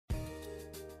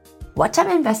What type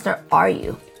of investor are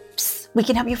you? We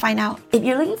can help you find out. If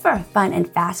you're looking for a fun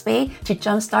and fast way to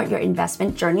jumpstart your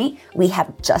investment journey, we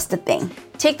have just the thing.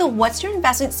 Take the What's Your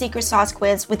Investment Secret Sauce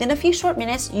quiz. Within a few short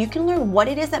minutes, you can learn what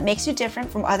it is that makes you different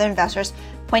from other investors,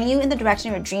 pointing you in the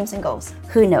direction of your dreams and goals.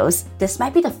 Who knows? This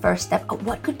might be the first step of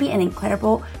what could be an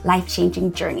incredible,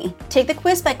 life-changing journey. Take the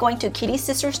quiz by going to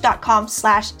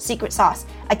kittysisters.com/secret sauce.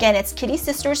 Again, it's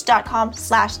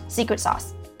kittysisters.com/secret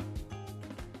sauce.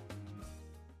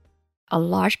 A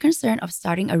large concern of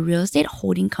starting a real estate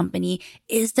holding company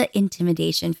is the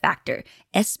intimidation factor,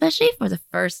 especially for the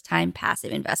first-time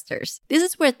passive investors. This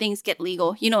is where things get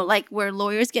legal, like where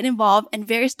lawyers get involved and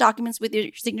various documents with your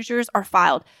signatures are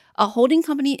filed. A holding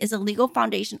company is a legal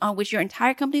foundation on which your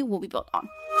entire company will be built on.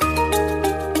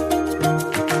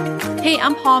 Hey,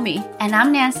 I'm Palmy. And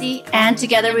I'm Nancy. And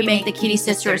together we make the Kitty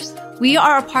Sisters. We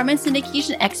are apartment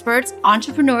syndication experts,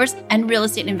 entrepreneurs, and real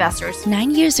estate investors.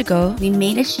 9 years ago, we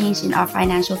made a change in our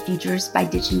financial futures by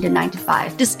ditching the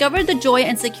 9-to-5. Discovered the joy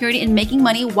and security in making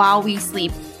money while we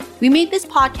sleep. We made this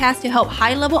podcast to help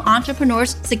high-level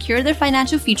entrepreneurs secure their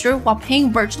financial future while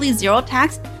paying virtually zero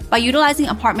tax by utilizing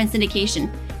apartment syndication.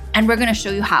 And we're going to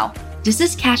show you how. This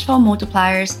is Cashflow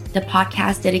Multipliers, the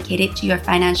podcast dedicated to your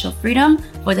financial freedom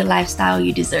for the lifestyle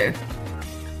you deserve.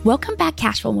 Welcome back,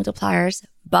 Cashflow Multipliers.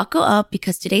 Buckle up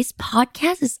because today's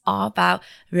podcast is all about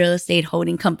real estate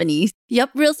holding companies. Yep,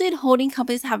 real estate holding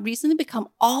companies have recently become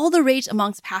all the rage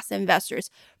amongst passive investors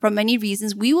for many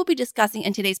reasons we will be discussing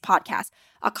in today's podcast.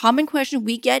 A common question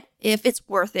we get if it's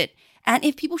worth it and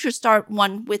if people should start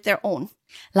one with their own.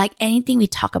 Like anything we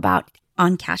talk about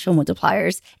on Cashflow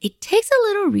Multipliers, it takes a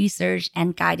little research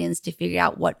and guidance to figure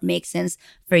out what makes sense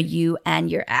for you and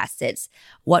your assets.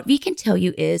 What we can tell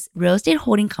you is real estate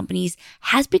holding companies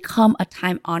has become a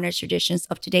time-honored tradition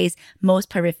of today's most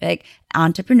prolific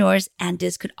entrepreneurs, and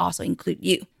this could also include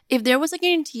you. If there was a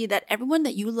guarantee that everyone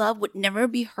that you love would never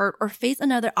be hurt or face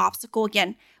another obstacle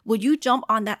again, would you jump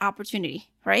on that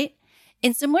opportunity, right?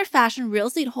 In similar fashion, real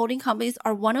estate holding companies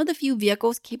are one of the few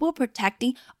vehicles capable of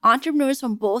protecting entrepreneurs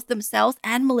from both themselves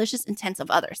and malicious intents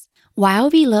of others. While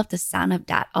we love the sound of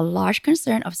that, a large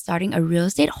concern of starting a real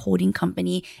estate holding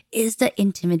company is the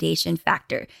intimidation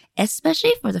factor,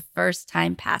 especially for the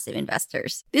first-time passive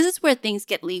investors. This is where things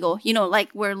get legal,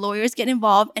 like where lawyers get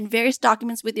involved and various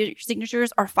documents with your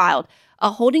signatures are filed.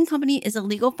 A holding company is a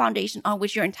legal foundation on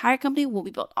which your entire company will be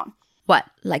built on. What?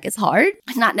 Like it's hard?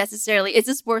 Not necessarily. It's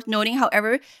just worth noting,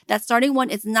 however, that starting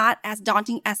one is not as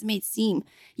daunting as it may seem.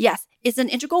 Yes, it's an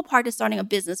integral part of starting a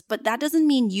business, but that doesn't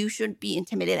mean you shouldn't be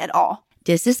intimidated at all.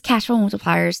 This is Cashflow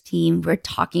Multipliers team we're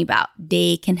talking about.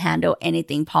 They can handle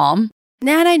anything, Palm.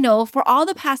 And I know for all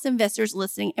the passive investors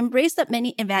listening, embrace that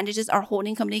many advantages our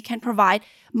holding company can provide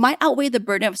might outweigh the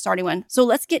burden of starting one. So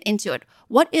let's get into it.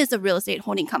 What is a real estate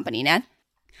holding company, Nan?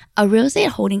 A real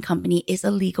estate holding company is a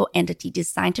legal entity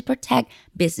designed to protect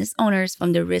business owners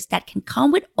from the risks that can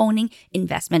come with owning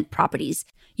investment properties.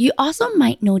 You also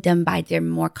might know them by their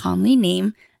more commonly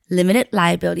named limited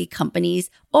liability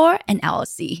companies or an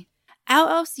LLC.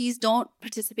 LLCs don't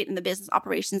participate in the business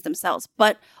operations themselves,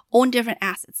 but own different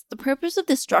assets. The purpose of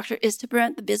this structure is to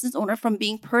prevent the business owner from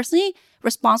being personally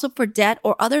responsible for debt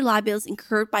or other liabilities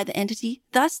incurred by the entity,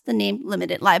 thus the name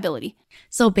limited liability.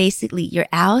 So basically, your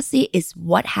LLC is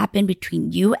what happened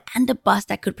between you and the bus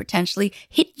that could potentially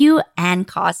hit you and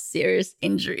cause serious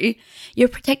injury. You're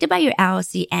protected by your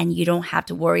LLC and you don't have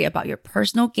to worry about your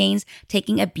personal gains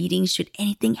taking a beating should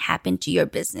anything happen to your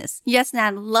business. Yes,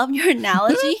 Nan, love your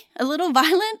analogy. A little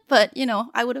violent, but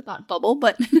I would have thought bubble.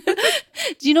 But do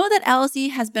you know that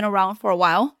LLC has been around for a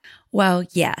while? Well,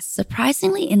 yes.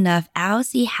 Surprisingly enough,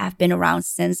 LLC have been around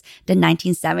since the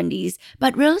 1970s,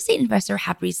 but real estate investors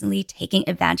have recently taken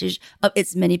advantage of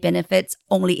its many benefits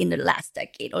only in the last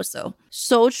decade or so.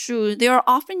 So true. They are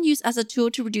often used as a tool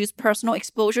to reduce personal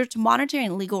exposure to monetary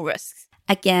and legal risks.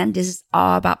 Again, this is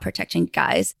all about protection,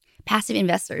 guys. Passive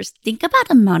investors, think about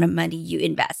the amount of money you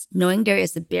invest, knowing there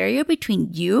is a barrier between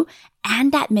you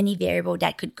and that many variables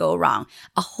that could go wrong.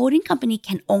 A holding company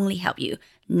can only help you,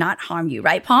 not harm you,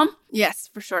 right, Palm? Yes,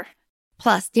 for sure.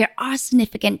 Plus, there are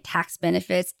significant tax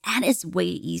benefits and it's way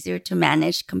easier to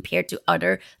manage compared to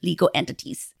other legal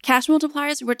entities. Cash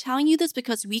multipliers, we're telling you this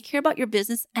because we care about your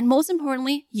business and most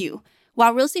importantly, you.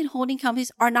 While real estate holding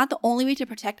companies are not the only way to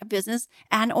protect a business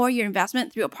and or your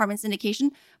investment through apartment syndication,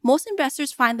 most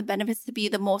investors find the benefits to be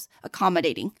the most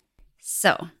accommodating.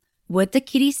 So, would the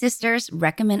Kitty Sisters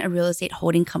recommend a real estate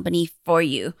holding company for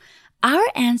you? Our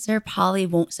answer probably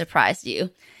won't surprise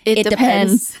you. It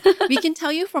depends. We can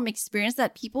tell you from experience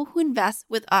that people who invest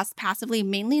with us passively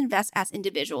mainly invest as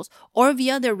individuals or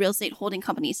via their real estate holding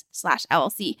companies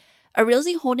 /LLC. A real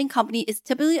estate holding company is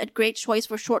typically a great choice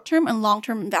for short-term and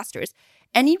long-term investors.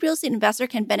 Any real estate investor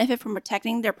can benefit from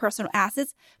protecting their personal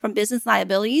assets from business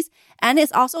liabilities, and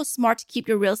it's also smart to keep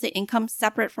your real estate income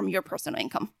separate from your personal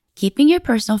income. Keeping your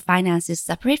personal finances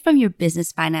separate from your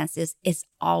business finances is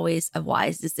always a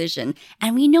wise decision.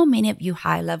 And we know many of you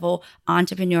high-level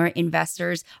entrepreneur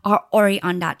investors are already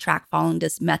on that track following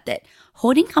this method.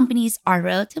 Holding companies are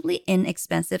relatively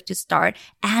inexpensive to start,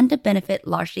 and the benefit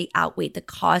largely outweigh the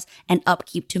cost and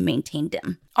upkeep to maintain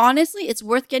them. Honestly, it's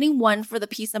worth getting one for the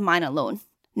peace of mind alone.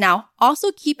 Now,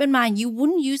 also keep in mind you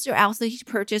wouldn't use your LLC to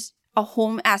purchase a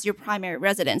home as your primary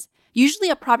residence. Usually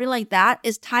a property like that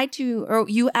is tied to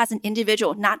you as an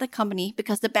individual, not the company,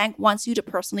 because the bank wants you to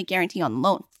personally guarantee on the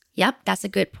loan. Yep, that's a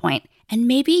good point. And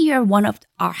maybe you're one of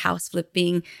our house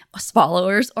flipping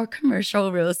followers or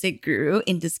commercial real estate guru.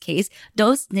 In this case,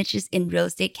 those niches in real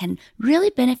estate can really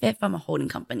benefit from a holding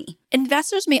company.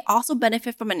 Investors may also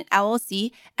benefit from an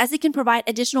LLC as it can provide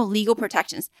additional legal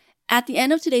protections. At the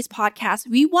end of today's podcast,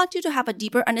 we want you to have a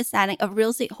deeper understanding of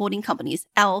real estate holding companies,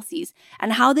 LLCs,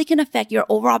 and how they can affect your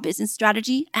overall business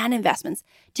strategy and investments.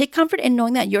 Take comfort in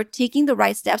knowing that you're taking the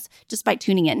right steps just by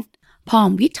tuning in.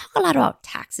 Palm, we talk a lot about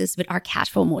taxes with our cash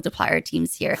flow multiplier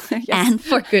teams here, Yes. and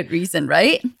for good reason,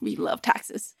 right? We love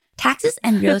taxes. Taxes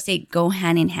and real estate go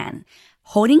hand in hand.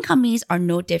 Holding companies are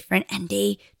no different, and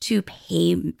they too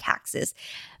pay taxes,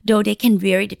 though they can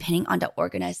vary depending on the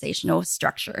organizational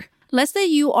structure. Let's say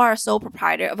you are a sole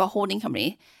proprietor of a holding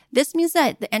company. This means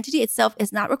that the entity itself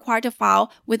is not required to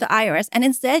file with the IRS, and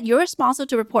instead you're responsible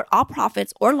to report all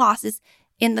profits or losses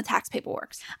in the tax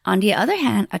paperwork. On the other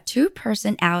hand, a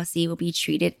two-person LLC will be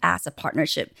treated as a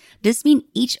partnership. This means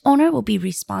each owner will be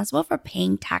responsible for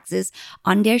paying taxes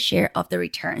on their share of the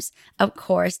returns. Of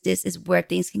course, this is where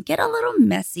things can get a little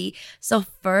messy. So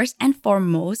first and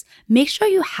foremost, make sure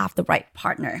you have the right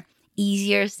partner.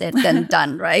 Easier said than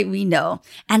done, right? We know.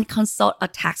 And consult a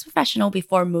tax professional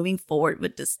before moving forward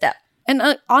with this step.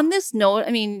 And on this note,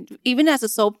 even as a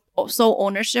sole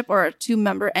ownership or a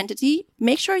two-member entity,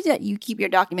 make sure that you keep your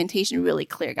documentation really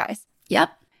clear, guys.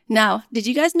 Yep. Now, did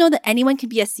you guys know that anyone can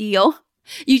be a CEO?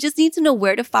 You just need to know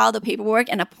where to file the paperwork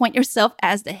and appoint yourself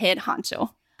as the head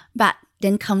honcho. But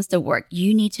then comes the work.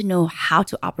 You need to know how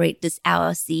to operate this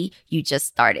LLC you just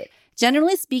started.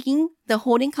 Generally speaking, the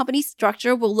holding company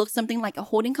structure will look something like a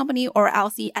holding company or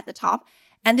LLC at the top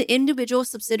and the individual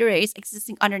subsidiaries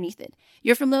existing underneath it.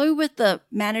 You're familiar with the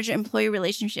manager-employee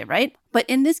relationship, right? But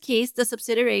in this case, the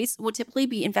subsidiaries will typically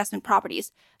be investment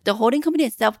properties. The holding company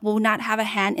itself will not have a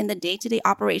hand in the day-to-day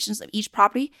operations of each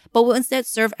property, but will instead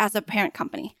serve as a parent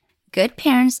company. Good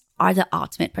parents are the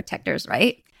ultimate protectors,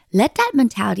 right? Let that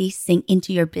mentality sink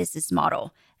into your business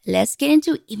model. Let's get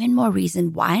into even more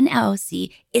reason why an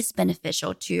LLC is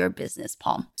beneficial to your business,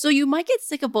 Palm. So you might get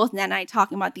sick of both Nat and I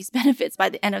talking about these benefits by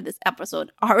the end of this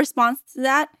episode. Our response to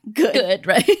that? Good,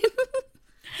 right?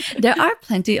 There are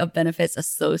plenty of benefits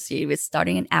associated with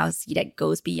starting an LLC that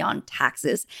goes beyond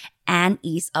taxes and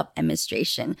ease of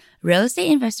administration. Real estate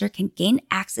investor can gain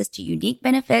access to unique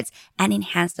benefits and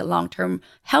enhance the long-term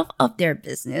health of their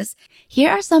business. Here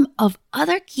are some of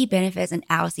other key benefits an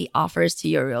LLC offers to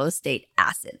your real estate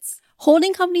assets.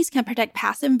 Holding companies can protect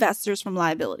passive investors from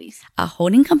liabilities. A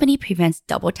holding company prevents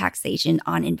double taxation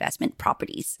on investment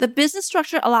properties. The business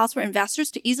structure allows for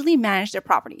investors to easily manage their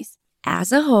properties.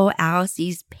 As a whole,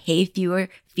 LLCs pay fewer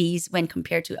fees when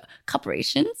compared to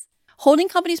corporations. Holding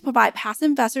companies provide passive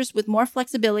investors with more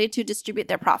flexibility to distribute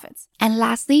their profits. And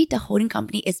lastly, the holding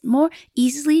company is more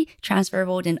easily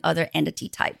transferable than other entity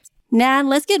types. Nan,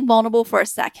 let's get vulnerable for a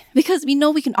sec, because we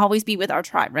know we can always be with our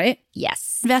tribe, right?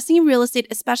 Yes. Investing in real estate,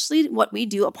 especially what we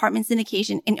do, apartment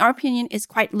syndication, in our opinion, is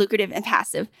quite lucrative and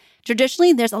passive.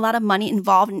 Traditionally, there's a lot of money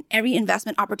involved in every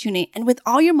investment opportunity, and with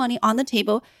all your money on the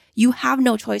table, you have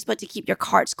no choice but to keep your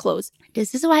cards closed.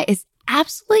 This is why it's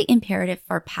absolutely imperative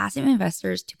for passive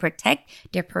investors to protect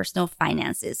their personal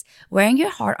finances. Wearing your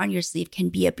heart on your sleeve can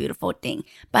be a beautiful thing,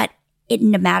 but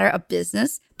in the matter of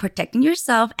business, protecting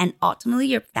yourself and ultimately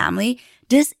your family,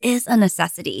 this is a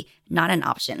necessity, not an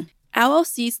option.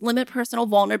 LLCs limit personal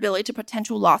vulnerability to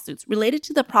potential lawsuits related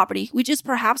to the property, which is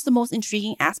perhaps the most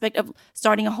intriguing aspect of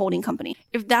starting a holding company.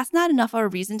 If that's not enough of a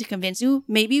reason to convince you,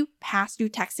 maybe pass-through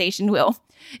taxation will.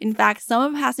 In fact, some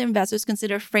of passive investors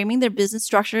consider framing their business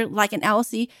structure like an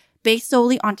LLC based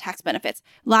solely on tax benefits.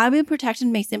 Liability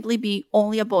protection may simply be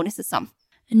only a bonus to some.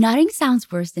 Nothing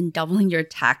sounds worse than doubling your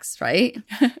tax, right?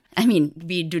 I mean,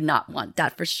 we do not want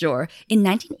that for sure. In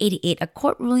 1988, a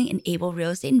court ruling enabled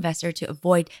real estate investors to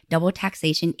avoid double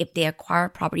taxation if they acquire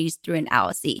properties through an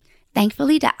LLC.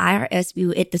 Thankfully, the IRS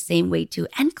view it the same way too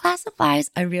and classifies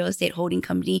a real estate holding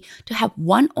company to have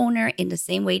one owner in the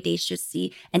same way they should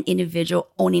see an individual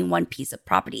owning one piece of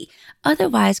property,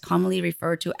 otherwise commonly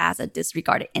referred to as a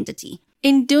disregarded entity.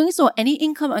 In doing so, any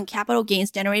income and capital gains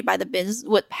generated by the business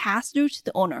would pass through to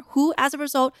the owner, who, as a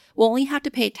result, will only have to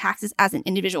pay taxes as an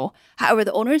individual. However,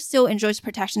 the owner still enjoys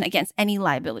protection against any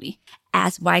liability.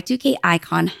 As Y2K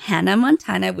icon Hannah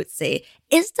Montana would say,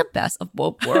 it's the best of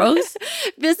both worlds.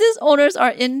 Business owners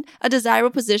are in a desirable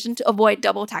position to avoid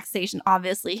double taxation,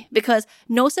 obviously, because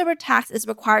no separate tax is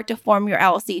required to form your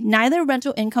LLC. Neither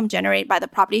rental income generated by the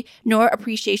property nor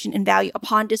appreciation in value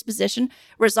upon disposition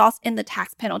results in the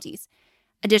tax penalties.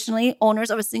 Additionally, owners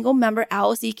of a single-member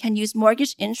LLC can use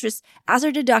mortgage interest as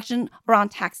a deduction around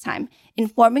tax time. In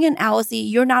forming an LLC,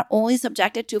 you're not only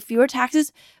subjected to fewer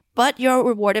taxes, but you're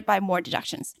rewarded by more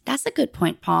deductions. That's a good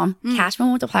point, Palm. Cash flow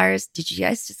multipliers, did you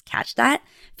guys just catch that?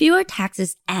 Fewer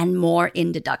taxes and more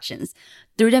in deductions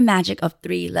through the magic of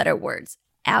 3-letter words,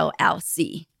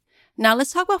 LLC. Now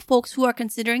let's talk about folks who are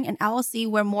considering an LLC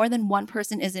where more than one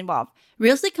person is involved.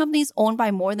 Real estate companies owned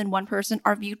by more than one person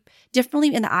are viewed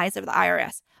differently in the eyes of the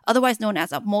IRS, otherwise known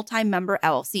as a multi-member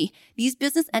LLC. These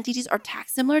business entities are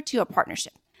taxed similar to a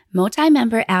partnership.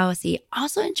 Multi-member LLC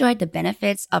also enjoy the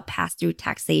benefits of pass-through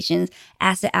taxations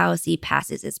as the LLC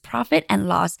passes its profit and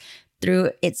loss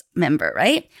through its member,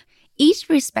 right? Each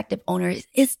respective owner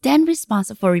is then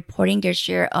responsible for reporting their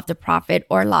share of the profit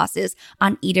or losses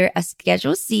on either a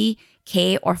Schedule C,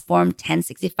 K, or Form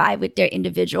 1065 with their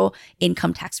individual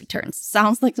income tax returns.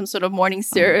 Sounds like some sort of morning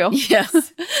cereal.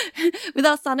 Yes.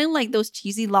 Without sounding like those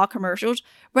cheesy law commercials,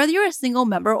 whether you're a single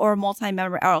member or a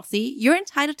multi-member LLC, you're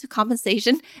entitled to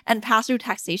compensation and pass-through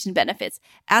taxation benefits.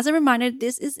 As a reminder,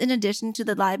 this is in addition to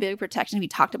the liability protection we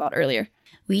talked about earlier.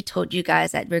 We told you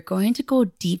guys that we're going to go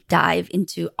deep dive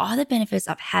into all the benefits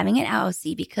of having an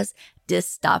LLC because this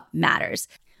stuff matters.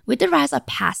 With the rise of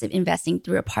passive investing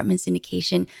through apartment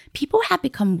syndication, people have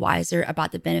become wiser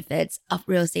about the benefits of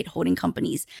real estate holding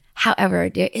companies. However,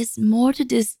 there is more to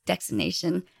this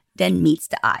destination than meets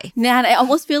the eye. Man, I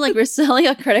almost feel like we're selling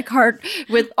a credit card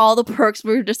with all the perks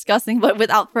we're discussing. But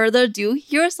without further ado,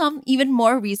 here are some even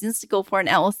more reasons to go for an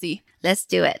LLC. Let's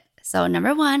do it. So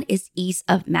number one is ease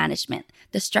of management.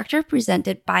 The structure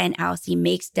presented by an LLC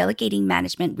makes delegating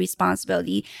management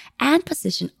responsibility and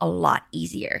position a lot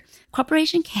easier.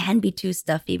 Corporation can be too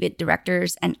stuffy with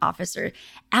directors and officers.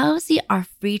 LLC are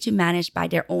free to manage by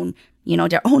their own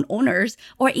owners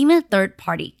or even a third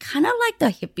party, kind of like the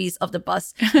hippies of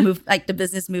the like the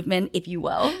business movement, if you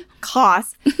will.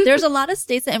 Costs. There's a lot of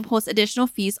states that impose additional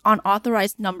fees on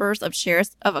authorized numbers of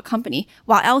shares of a company.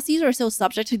 While LLCs are still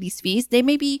subject to these fees, they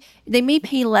may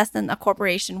pay less than a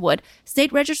corporation would.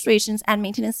 State registrations and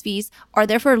maintenance fees are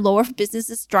therefore lower for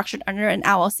businesses structured under an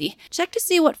LLC. Check to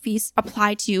see what fees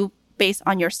apply to you based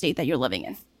on your state that you're living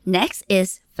in. Next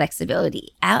is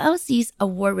flexibility. LLCs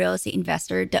award real estate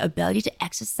investors the ability to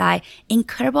exercise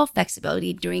incredible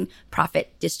flexibility during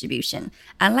profit distribution.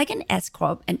 Unlike an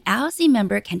S-Corp, an LLC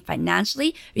member can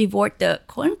financially reward the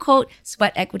quote-unquote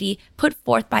sweat equity put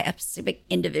forth by a specific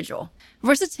individual.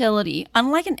 Versatility.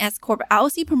 Unlike an S-Corp,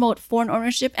 LLC promote foreign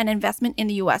ownership and investment in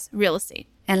the U.S. real estate.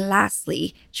 And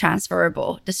lastly,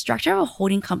 transferable. The structure of a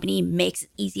holding company makes it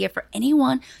easier for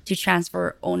anyone to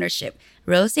transfer ownership.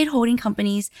 Real estate holding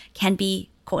companies can be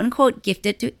quote-unquote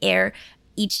gifted to heir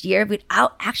each year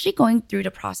without actually going through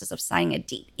the process of signing a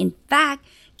deed. In fact,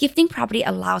 gifting property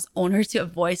allows owners to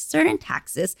avoid certain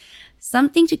taxes,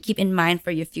 something to keep in mind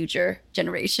for your future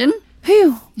generation.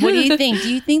 Whew. What do you think?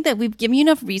 Do you think that we've given you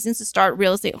enough reasons to start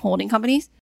real estate holding companies?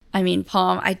 I mean,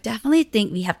 Palm, I definitely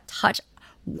think we have touched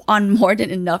on more than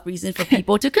enough reason for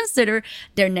people to consider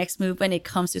their next move when it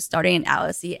comes to starting an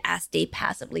LLC as they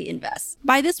passively invest.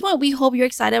 By this point, we hope you're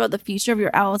excited about the future of your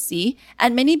LLC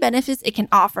and many benefits it can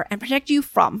offer and protect you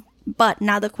from. But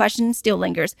now the question still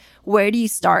lingers. Where do you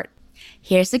start?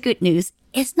 Here's the good news.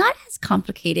 It's not as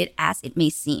complicated as it may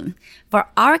seem. For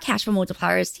our Cash Flow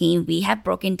Multipliers team, we have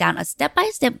broken down a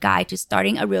step-by-step guide to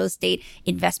starting a real estate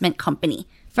investment company.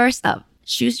 First up,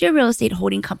 choose your real estate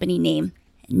holding company name.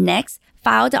 Next,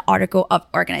 file the article of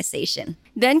organization.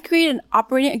 Then create an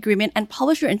operating agreement and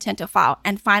publish your intent to file.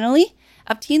 And finally,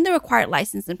 obtain the required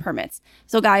license and permits.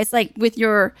 So guys, like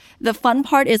the fun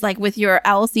part is like with your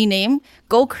LLC name,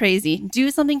 go crazy,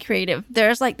 do something creative.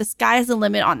 There's like the sky's the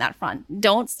limit on that front.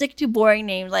 Don't stick to boring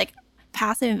names like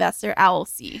Passive Investor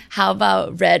LLC. How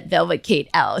about Red Velvet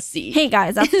Cake LLC? Hey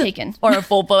guys, that's taken. Or a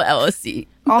Bobo LLC.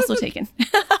 Also taken.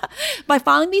 By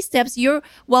following these steps, you're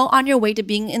well on your way to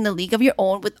being in the league of your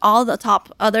own with all the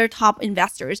other top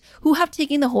investors who have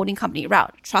taken the holding company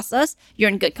route. Trust us, you're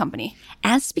in good company.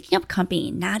 And speaking of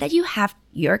company, now that you have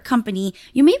your company,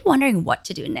 you may be wondering what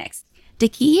to do next. The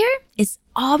key here is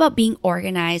all about being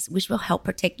organized, which will help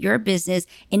protect your business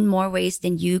in more ways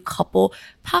than you couple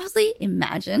probably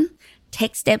imagine.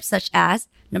 Take steps such as,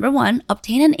 number 1,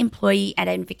 obtain an employee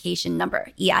identification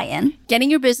number, EIN.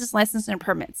 Getting your business license and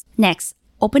permits. Next,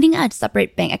 opening a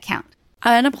separate bank account.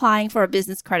 And applying for a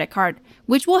business credit card,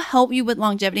 which will help you with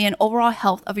longevity and overall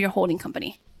health of your holding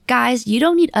company. Guys, you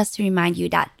don't need us to remind you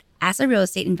that as a real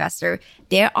estate investor,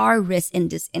 there are risks in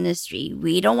this industry.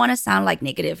 We don't want to sound like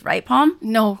negative, right, Palm?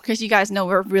 No, because you guys know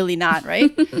we're really not,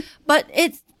 right? But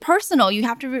it's personal. You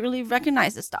have to really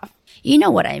recognize this stuff. You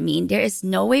know what I mean. There is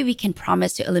no way we can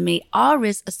promise to eliminate all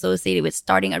risks associated with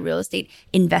starting a real estate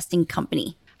investing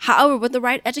company. However, with the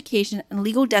right education and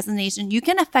legal designation, you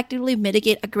can effectively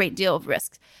mitigate a great deal of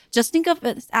risks. Just think of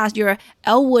it as your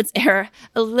Elle Woods error.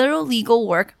 A little legal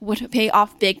work would pay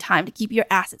off big time to keep your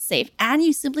assets safe, and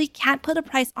you simply can't put a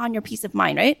price on your peace of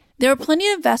mind, right? There are plenty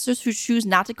of investors who choose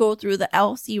not to go through the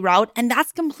LLC route, and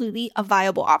that's completely a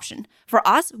viable option. For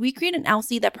us, we create an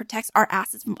LLC that protects our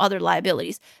assets from other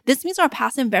liabilities. This means our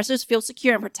passive investors feel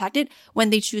secure and protected when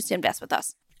they choose to invest with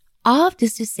us. All of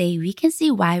this to say, we can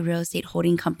see why real estate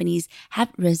holding companies have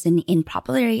risen in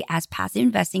popularity as passive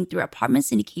investing through apartment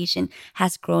syndication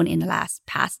has grown in the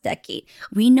past decade.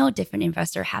 We know different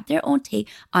investors have their own take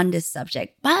on this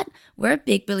subject, but we're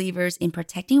big believers in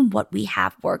protecting what we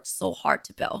have worked so hard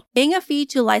to build. Paying a fee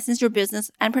to license your business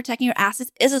and protecting your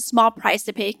assets is a small price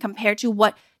to pay compared to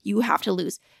what you have to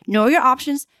lose. Know your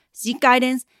options, seek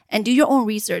guidance, and do your own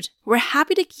research. We're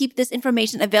happy to keep this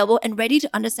information available and ready to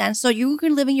understand so you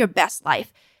can live in your best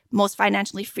life. Most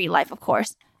financially free life, of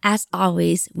course. As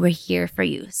always, we're here for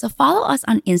you. So follow us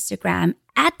on Instagram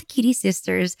at The Kitty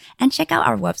Sisters and check out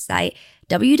our website,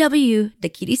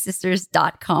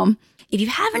 www.thekittysisters.com. If you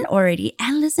haven't already,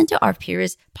 and listen to our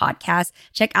previous podcast,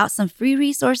 check out some free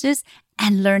resources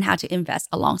and learn how to invest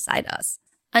alongside us.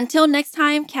 Until next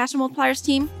time, Cash Multipliers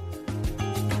team.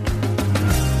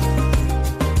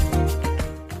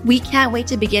 We can't wait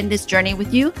to begin this journey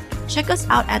with you. Check us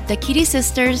out at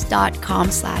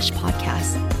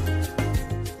thekittysisters.com/podcast.